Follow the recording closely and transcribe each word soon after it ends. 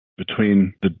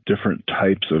between the different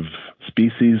types of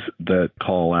species that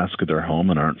call Alaska their home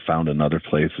and aren't found in other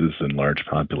places in large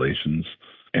populations.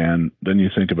 And then you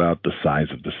think about the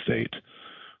size of the state.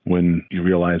 When you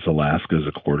realize Alaska is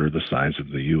a quarter the size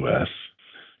of the U.S.,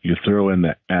 you throw in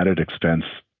the added expense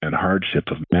and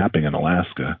hardship of mapping in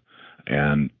Alaska,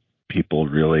 and people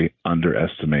really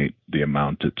underestimate the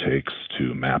amount it takes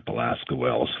to map Alaska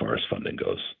well as far as funding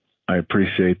goes. I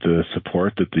appreciate the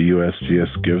support that the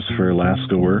USGS gives for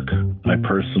Alaska work. I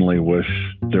personally wish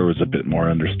there was a bit more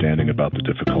understanding about the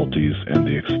difficulties and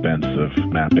the expense of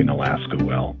mapping Alaska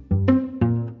well.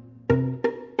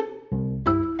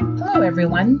 Hello,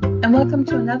 everyone, and welcome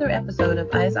to another episode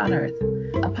of Eyes on Earth,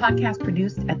 a podcast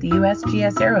produced at the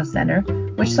USGS EROS Center,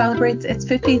 which celebrates its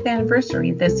 50th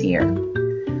anniversary this year.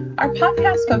 Our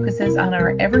podcast focuses on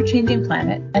our ever-changing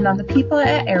planet and on the people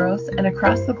at EROS and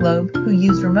across the globe who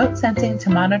use remote sensing to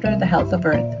monitor the health of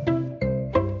Earth.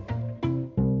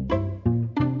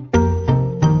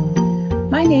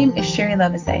 My name is Sherry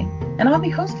Levisay, and I'll be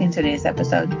hosting today's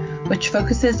episode, which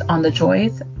focuses on the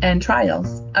joys and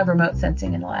trials of remote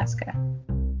sensing in Alaska.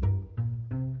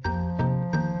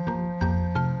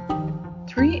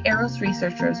 Three EROS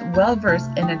researchers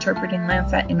well-versed in interpreting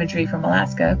Landsat imagery from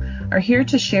Alaska are here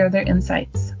to share their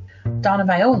insights. Donna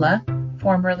Viola,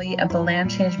 formerly of the Land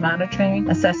Change Monitoring,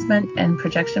 Assessment, and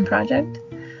Projection Project;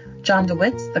 John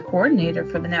DeWitts, the coordinator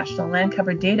for the National Land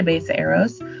Cover Database at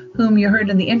EROS, whom you heard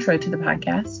in the intro to the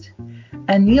podcast;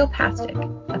 and Neil Pastic,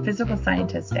 a physical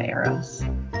scientist at EROS.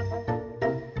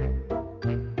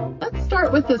 Let's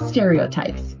start with the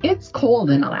stereotypes. It's cold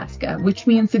in Alaska, which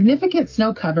means significant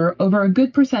snow cover over a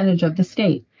good percentage of the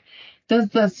state. Does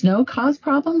the snow cause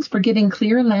problems for getting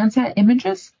clear Landsat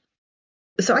images?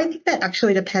 So I think that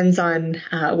actually depends on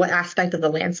what aspect of the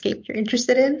landscape you're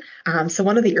interested in. So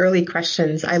one of the early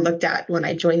questions I looked at when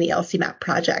I joined the LCMAP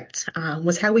project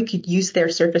was how we could use their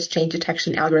surface change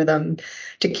detection algorithm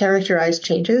to characterize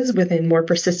changes within more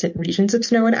persistent regions of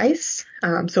snow and ice.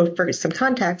 So for some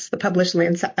context, the published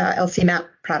LCMAP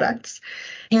products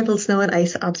handle snow and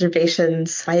ice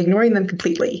observations by ignoring them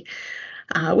completely,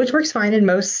 which works fine in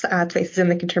most places in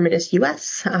the conterminous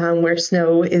U.S., where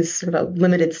snow is sort of a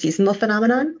limited seasonal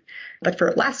phenomenon. But for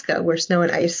Alaska, where snow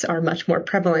and ice are much more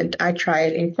prevalent, I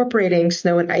tried incorporating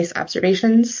snow and ice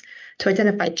observations to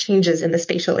identify changes in the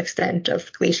spatial extent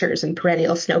of glaciers and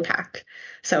perennial snowpack.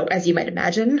 So as you might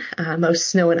imagine, most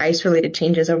snow and ice related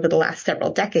changes over the last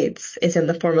several decades is in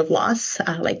the form of loss,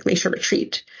 like glacier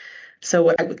retreat. So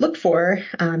what I would look for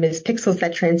is pixels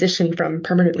that transition from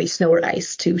permanently snow or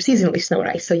ice to seasonally snow or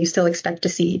ice. So you still expect to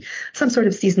see some sort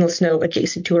of seasonal snow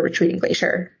adjacent to a retreating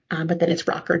glacier, but then it's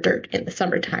rock or dirt in the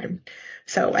summertime.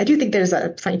 So I do think there's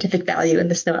a scientific value in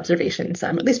the snow observations,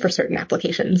 at least for certain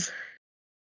applications.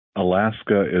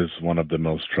 Alaska is one of the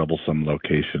most troublesome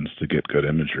locations to get good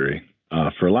imagery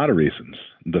for a lot of reasons.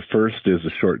 The first is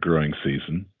a short growing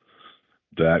season.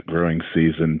 That growing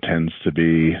season tends to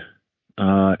be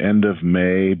end of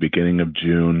May, beginning of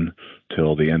June,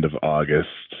 till the end of August,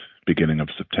 beginning of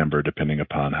September, depending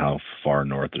upon how far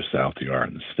north or south you are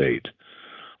in the state.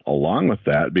 Along with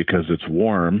that, because it's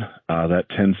warm, that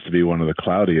tends to be one of the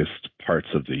cloudiest parts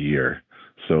of the year.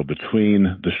 So between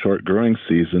the short growing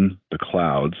season, the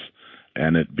clouds,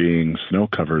 and it being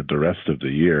snow-covered the rest of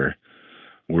the year,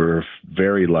 we're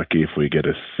very lucky if we get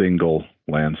a single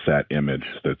Landsat image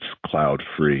that's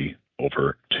cloud-free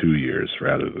over 2 years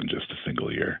rather than just a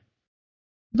single year.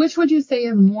 Which would you say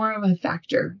is more of a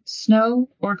factor, snow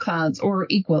or clouds, or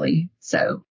equally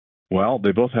so? Well,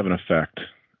 they both have an effect.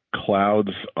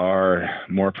 Clouds are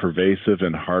more pervasive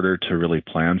and harder to really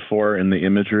plan for in the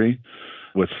imagery.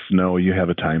 With snow, you have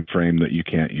a time frame that you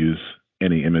can't use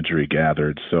any imagery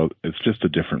gathered, so it's just a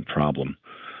different problem.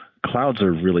 Clouds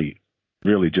are really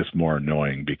just more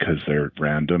annoying because they're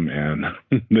random and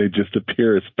they just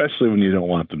appear, especially when you don't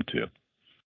want them to.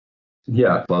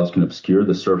 Yeah, clouds can obscure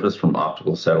the surface from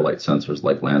optical satellite sensors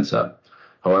like Landsat.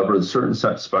 However, certain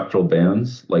spectral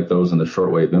bands, like those in the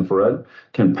shortwave infrared,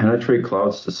 can penetrate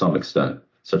clouds to some extent,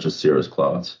 such as cirrus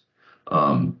clouds.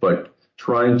 But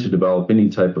trying to develop any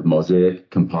type of mosaic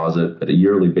composite at a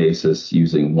yearly basis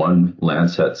using one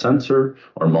Landsat sensor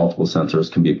or multiple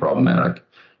sensors can be problematic.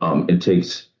 It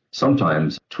takes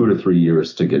sometimes 2 to 3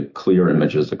 years to get clear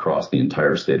images across the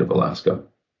entire state of Alaska.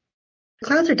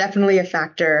 Clouds are definitely a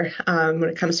factor when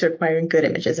it comes to acquiring good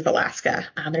images of Alaska.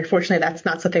 Unfortunately, that's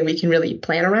not something we can really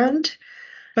plan around.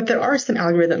 But there are some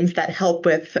algorithms that help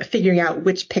with figuring out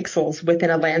which pixels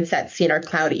within a Landsat scene are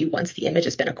cloudy once the image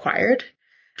has been acquired.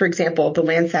 For example, the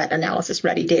Landsat Analysis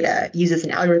Ready data uses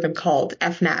an algorithm called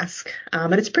fmask,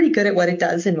 and it's pretty good at what it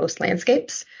does in most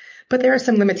landscapes. But there are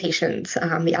some limitations.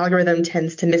 The algorithm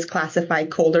tends to misclassify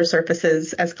colder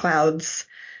surfaces as clouds,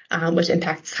 which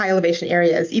impacts high elevation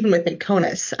areas, even within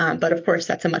CONUS. But of course,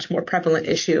 that's a much more prevalent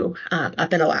issue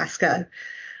up in Alaska.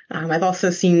 I've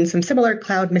also seen some similar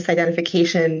cloud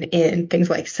misidentification in things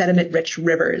like sediment-rich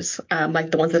rivers,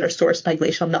 like the ones that are sourced by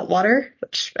glacial meltwater,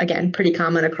 which, again, pretty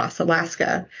common across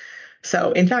Alaska.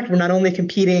 So, in fact, we're not only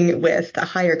competing with a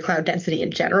higher cloud density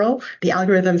in general, the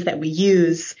algorithms that we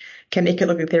use can make it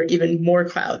look like there are even more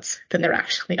clouds than there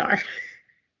actually are.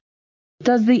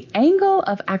 Does the angle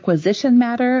of acquisition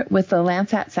matter with the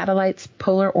Landsat satellite's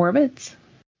polar orbits?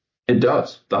 It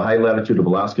does. The high latitude of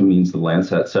Alaska means the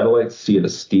Landsat satellites see at a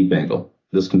steep angle.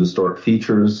 This can distort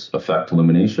features, affect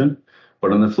illumination.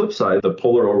 But on the flip side, the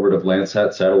polar orbit of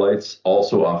Landsat satellites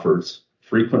also offers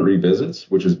frequent revisits,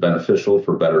 which is beneficial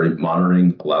for better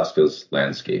monitoring Alaska's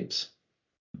landscapes.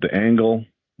 The angle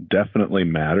definitely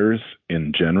matters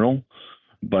in general,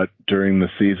 but during the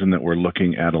season that we're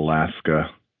looking at Alaska,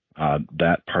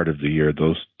 that part of the year,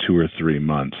 those 2 or 3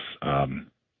 months,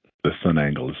 the sun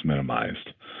angle is minimized.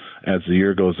 As the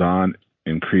year goes on,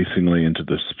 increasingly into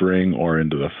the spring or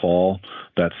into the fall,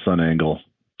 that sun angle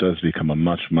does become a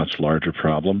much, much larger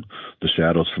problem. The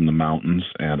shadows from the mountains,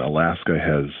 and Alaska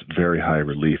has very high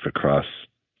relief across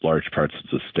large parts of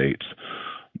the states.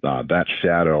 That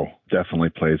shadow definitely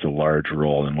plays a large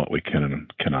role in what we can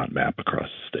and cannot map across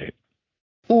the state.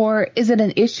 Or is it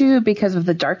an issue because of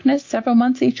the darkness several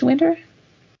months each winter?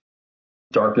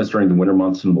 Darkness during the winter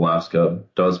months in Alaska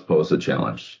does pose a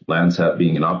challenge. Landsat,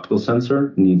 being an optical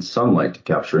sensor, needs sunlight to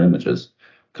capture images.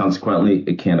 Consequently,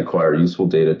 it can't acquire useful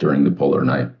data during the polar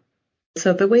night.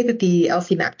 So the way that the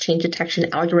LCMAP change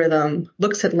detection algorithm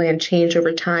looks at land change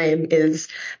over time is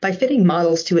by fitting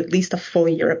models to at least a full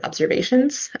year of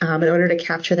observations in order to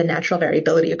capture the natural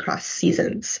variability across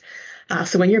seasons.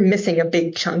 So when you're missing a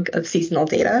big chunk of seasonal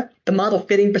data, the model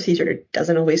fitting procedure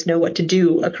doesn't always know what to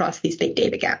do across these big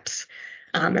data gaps.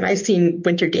 And I've seen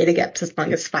winter data gaps as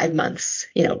long as 5 months,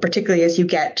 particularly as you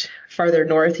get farther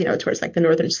north, towards like the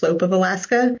northern slope of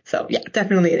Alaska. So yeah,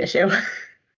 definitely an issue.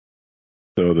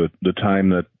 So the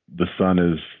time that the sun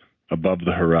is above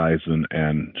the horizon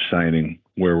and shining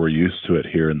where we're used to it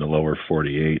here in the lower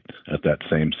 48 at that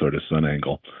same sort of sun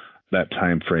angle, that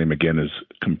time frame again is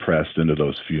compressed into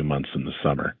those few months in the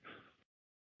summer.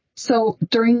 So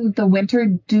during the winter,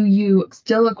 do you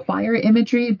still acquire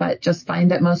imagery, but just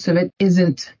find that most of it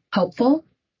isn't helpful?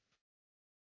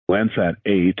 Landsat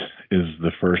 8 is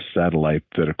the first satellite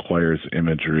that acquires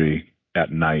imagery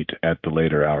at night at the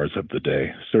later hours of the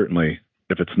day. Certainly,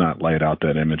 if it's not light out,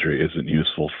 that imagery isn't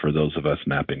useful for those of us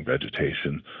mapping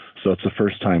vegetation. So it's the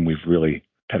first time we've really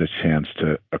had a chance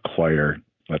to acquire,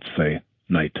 let's say,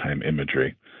 nighttime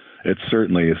imagery. It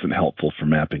certainly isn't helpful for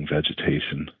mapping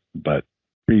vegetation, but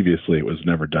previously it was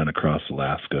never done across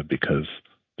Alaska because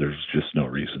there's just no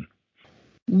reason.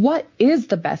 What is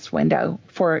the best window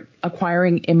for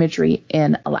acquiring imagery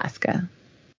in Alaska?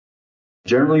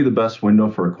 Generally, the best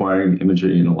window for acquiring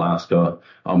imagery in Alaska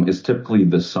is typically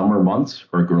the summer months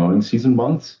or growing season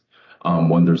months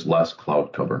when there's less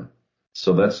cloud cover.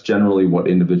 So that's generally what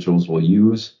individuals will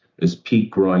use is peak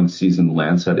growing season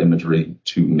Landsat imagery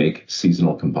to make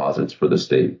seasonal composites for the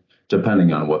state,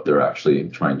 depending on what they're actually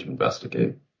trying to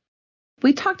investigate.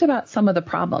 We talked about some of the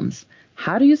problems.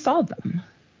 How do you solve them?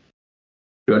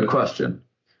 Good question.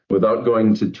 Without going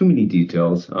into too many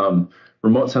details,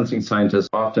 remote sensing scientists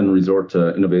often resort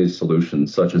to innovative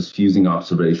solutions such as fusing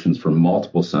observations from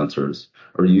multiple sensors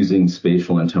or using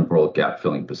spatial and temporal gap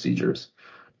filling procedures.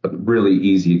 A really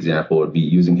easy example would be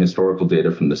using historical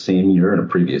data from the same year and a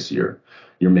previous year.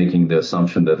 You're making the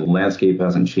assumption that the landscape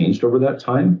hasn't changed over that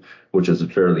time, which is a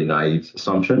fairly naive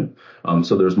assumption.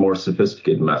 So there's more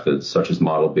sophisticated methods such as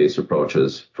model-based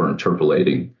approaches for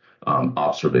interpolating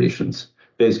observations.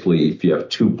 Basically, if you have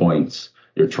 2 points,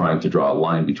 you're trying to draw a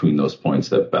line between those points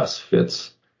that best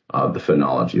fits the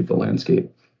phenology of the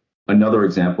landscape. Another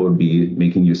example would be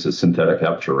making use of synthetic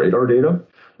aperture radar data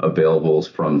available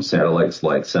from satellites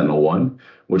like Sentinel-1,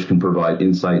 which can provide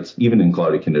insights even in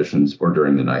cloudy conditions or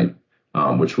during the night,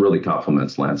 which really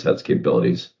complements Landsat's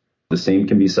capabilities. The same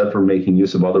can be said for making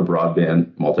use of other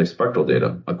broadband multispectral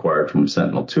data acquired from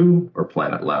Sentinel-2 or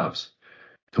Planet Labs.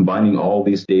 Combining all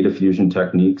these data fusion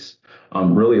techniques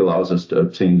really allows us to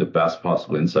obtain the best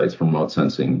possible insights from remote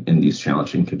sensing in these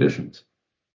challenging conditions.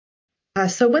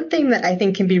 So one thing that I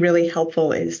think can be really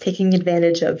helpful is taking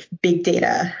advantage of big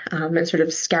data and sort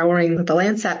of scouring the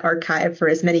Landsat archive for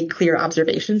as many clear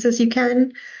observations as you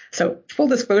can. So full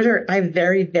disclosure, I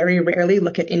very, very rarely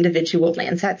look at individual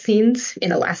Landsat scenes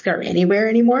in Alaska or anywhere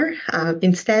anymore.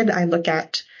 Instead, I look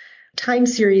at time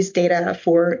series data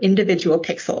for individual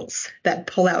pixels that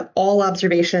pull out all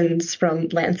observations from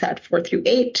Landsat 4 through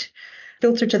 8,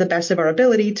 filter to the best of our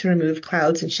ability to remove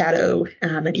clouds and shadow,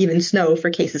 and even snow for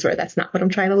cases where that's not what I'm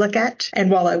trying to look at. And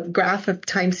while a graph of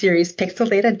time series pixel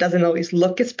data doesn't always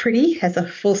look as pretty as a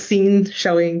full scene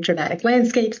showing dramatic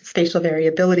landscapes and spatial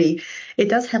variability, it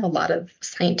does have a lot of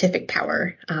scientific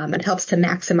power and helps to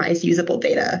maximize usable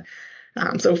data.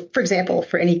 So, for example,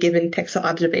 for any given pixel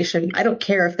observation, I don't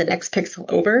care if the next pixel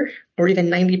over or even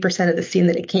 90% of the scene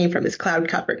that it came from is cloud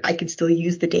covered. I can still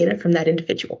use the data from that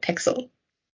individual pixel.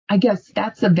 I guess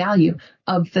that's the value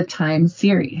of the time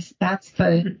series. That's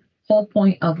the whole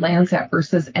point of Landsat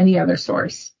versus any other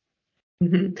source.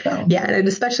 Mm-hmm. So. Yeah, and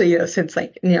especially since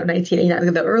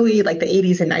 1989, the early the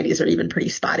 80s and 90s are even pretty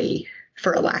spotty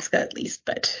for Alaska at least,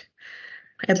 but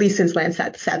at least since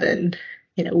Landsat 7,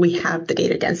 we have the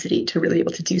data density to really be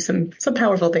able to do some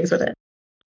powerful things with it.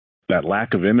 That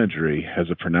lack of imagery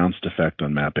has a pronounced effect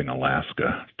on mapping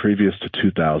Alaska. Previous to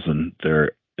 2000,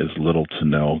 there is little to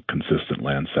no consistent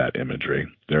Landsat imagery.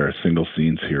 There are single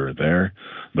scenes here or there,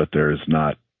 but there is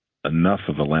not enough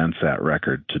of a Landsat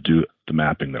record to do the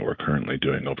mapping that we're currently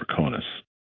doing over CONUS.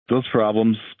 Those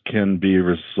problems can be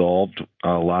resolved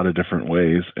a lot of different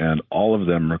ways, and all of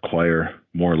them require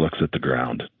more looks at the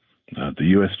ground.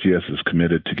 The USGS is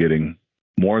committed to getting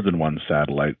more than one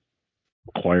satellite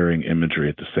acquiring imagery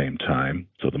at the same time.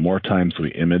 So the more times we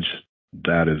image,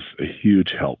 that is a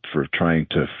huge help for trying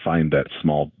to find that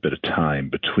small bit of time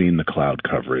between the cloud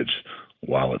coverage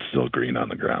while it's still green on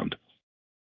the ground.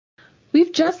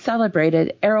 We've just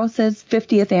celebrated EROS's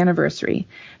 50th anniversary,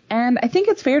 and I think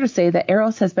it's fair to say that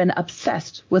EROS has been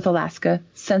obsessed with Alaska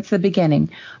since the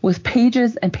beginning, with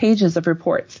pages and pages of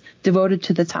reports devoted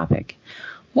to the topic.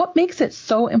 What makes it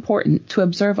so important to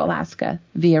observe Alaska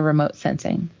via remote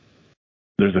sensing?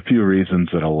 There's a few reasons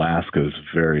that Alaska is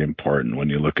very important when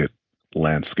you look at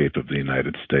landscape of the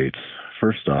United States.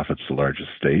 First off, it's the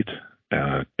largest state,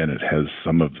 and it has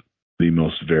some of the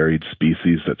most varied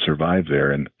species that survive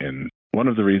there. And one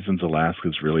of the reasons Alaska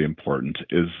is really important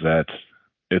is that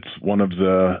it's one of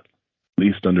the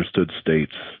least understood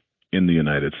states in the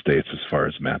United States as far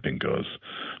as mapping goes.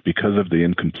 Because of the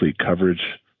incomplete coverage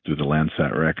through the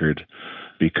Landsat record,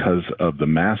 because of the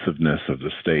massiveness of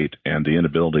the state and the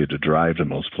inability to drive to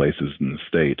most places in the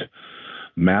state,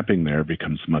 mapping there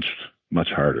becomes much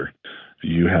harder.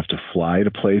 You have to fly to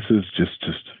places just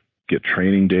to get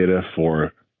training data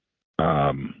for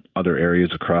other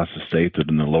areas across the state that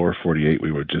in the lower 48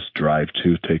 we would just drive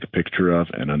to, take a picture of,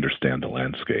 and understand the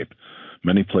landscape.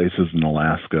 Many places in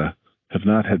Alaska have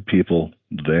not had people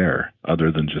there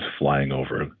other than just flying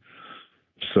over.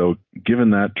 So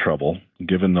given that trouble,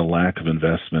 given the lack of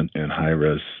investment in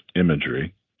high-res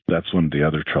imagery, that's one of the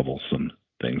other troublesome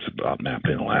things about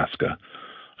mapping Alaska.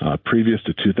 Previous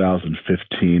to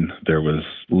 2015, there was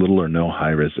little or no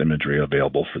high-res imagery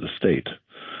available for the state.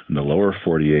 In the lower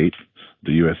 48,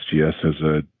 the USGS has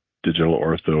a digital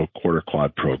ortho quarter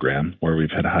quad program where we've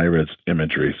had high-res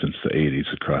imagery since the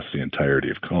 80s across the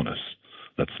entirety of CONUS.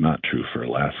 That's not true for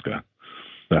Alaska.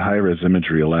 The high-res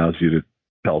imagery allows you to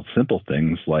tell simple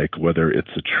things like whether it's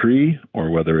a tree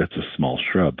or whether it's a small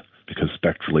shrub, because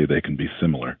spectrally they can be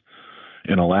similar.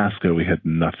 In Alaska, we had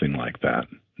nothing like that.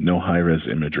 No high-res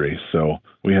imagery, so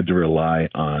we had to rely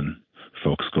on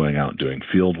folks going out and doing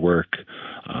field work,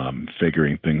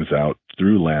 figuring things out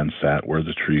through Landsat, where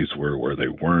the trees were, where they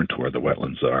weren't, where the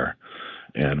wetlands are.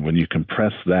 And when you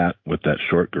compress that with that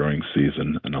short growing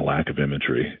season and a lack of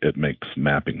imagery, it makes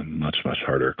mapping much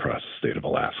harder across the state of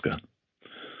Alaska.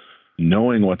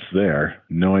 Knowing what's there,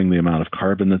 knowing the amount of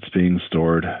carbon that's being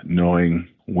stored, knowing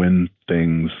when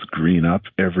things green up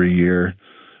every year,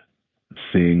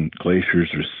 seeing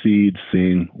glaciers recede,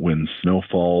 seeing when snow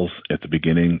falls at the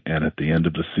beginning and at the end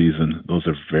of the season, those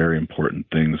are very important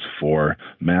things for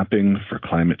mapping, for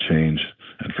climate change,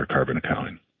 and for carbon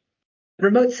accounting.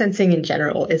 Remote sensing in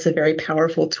general is a very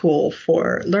powerful tool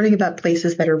for learning about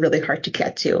places that are really hard to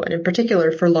get to, and in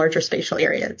particular for larger spatial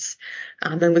areas.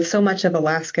 And with so much of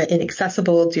Alaska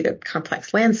inaccessible due to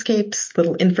complex landscapes,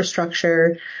 little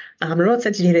infrastructure, remote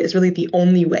sensing data is really the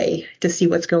only way to see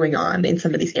what's going on in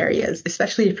some of these areas,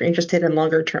 especially if you're interested in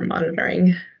longer-term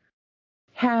monitoring.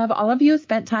 Have all of you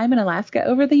spent time in Alaska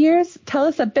over the years? Tell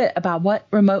us a bit about what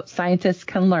remote scientists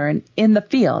can learn in the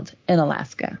field in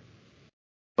Alaska.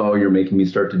 Oh, you're making me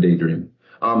start to daydream.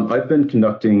 I've been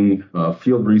conducting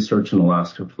field research in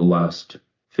Alaska for the last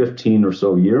 15 or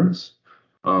so years.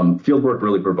 Fieldwork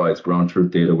really provides ground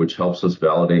truth data, which helps us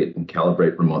validate and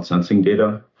calibrate remote sensing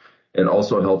data. It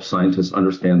also helps scientists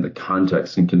understand the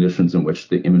context and conditions in which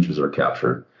the images are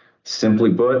captured.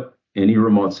 Simply put, Any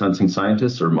remote sensing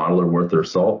scientist or modeler worth their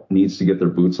salt needs to get their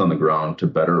boots on the ground to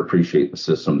better appreciate the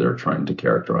system they're trying to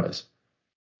characterize.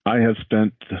 I have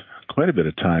spent quite a bit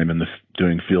of time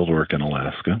doing field work in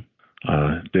Alaska.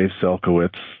 Dave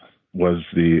Selkowitz was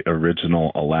the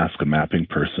original Alaska mapping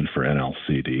person for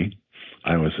NLCD.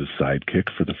 I was his sidekick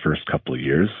for the first couple of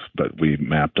years, but we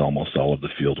mapped almost all of the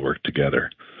field work together.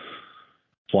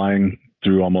 Flying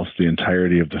through almost the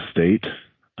entirety of the state,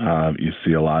 you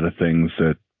see a lot of things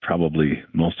that probably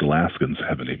most Alaskans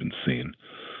haven't even seen.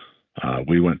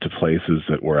 We went to places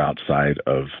that were outside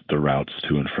of the routes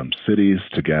to and from cities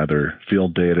to gather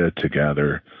field data, to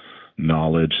gather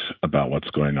knowledge about what's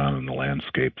going on in the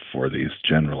landscape for these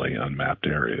generally unmapped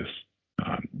areas.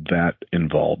 That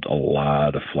involved a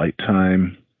lot of flight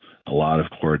time, a lot of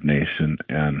coordination,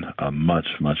 and a much,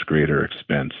 much greater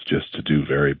expense just to do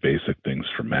very basic things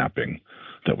for mapping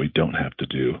that we don't have to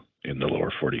do in the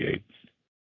lower 48.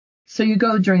 So you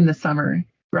go during the summer,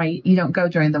 right? You don't go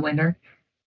during the winter?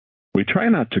 We try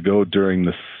not to go during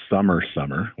the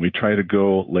summer. We try to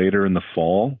go later in the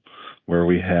fall where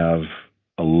we have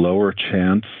a lower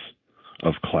chance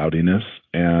of cloudiness,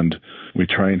 and we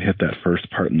try and hit that first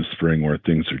part in the spring where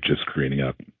things are just greening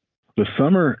up. The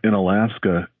summer in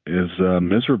Alaska is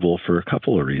miserable for a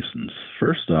couple of reasons.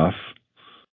 First off,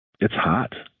 it's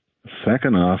hot.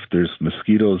 Second off, there's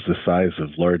mosquitoes the size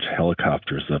of large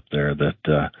helicopters up there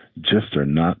that just are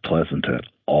not pleasant at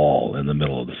all in the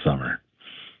middle of the summer.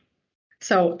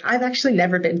 So I've actually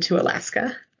never been to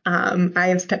Alaska. I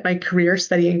have spent my career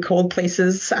studying cold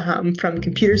places from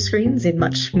computer screens in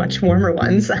much, much warmer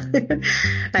ones.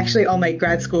 Actually, all my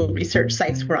grad school research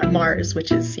sites were on Mars,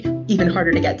 which is even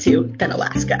harder to get to than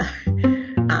Alaska.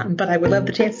 But I would love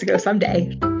the chance to go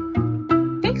someday.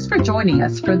 Thanks for joining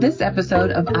us for this episode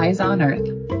of Eyes on Earth.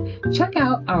 Check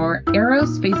out our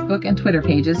EROS Facebook and Twitter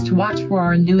pages to watch for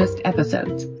our newest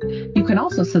episodes. You can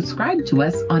also subscribe to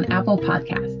us on Apple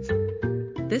Podcasts.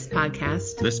 This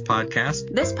podcast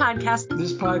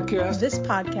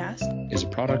is a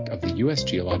product of the U.S.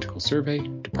 Geological Survey,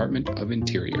 Department of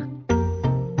Interior.